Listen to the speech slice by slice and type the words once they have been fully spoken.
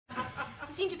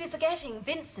You seem to be forgetting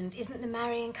Vincent isn't the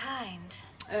marrying kind.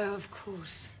 Oh, of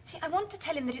course. See, I want to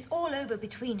tell him that it's all over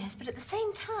between us, but at the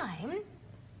same time,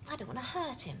 I don't want to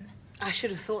hurt him. I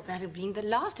should have thought that had been the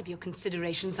last of your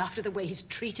considerations after the way he's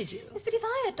treated you. Yes, but if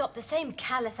I adopt the same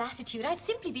callous attitude, I'd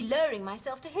simply be lowering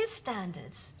myself to his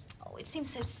standards. Oh, it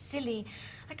seems so silly.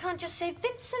 I can't just say,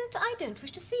 Vincent, I don't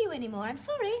wish to see you anymore. I'm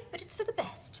sorry, but it's for the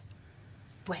best.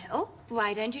 Well,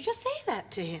 why don't you just say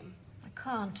that to him? I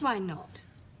can't. Why not?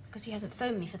 Because he hasn't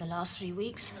phoned me for the last 3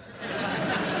 weeks.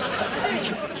 It's a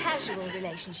very casual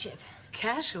relationship.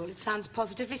 Casual? It sounds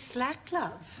positively slack,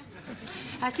 love.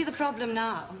 I see the problem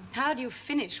now. How do you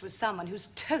finish with someone who's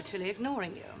totally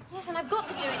ignoring you? Yes, and I've got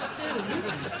to do it soon.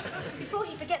 Before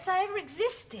he forgets I ever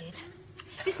existed.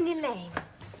 Listen, Elaine.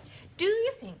 Do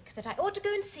you think that I ought to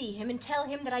go and see him and tell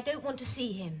him that I don't want to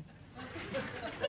see him?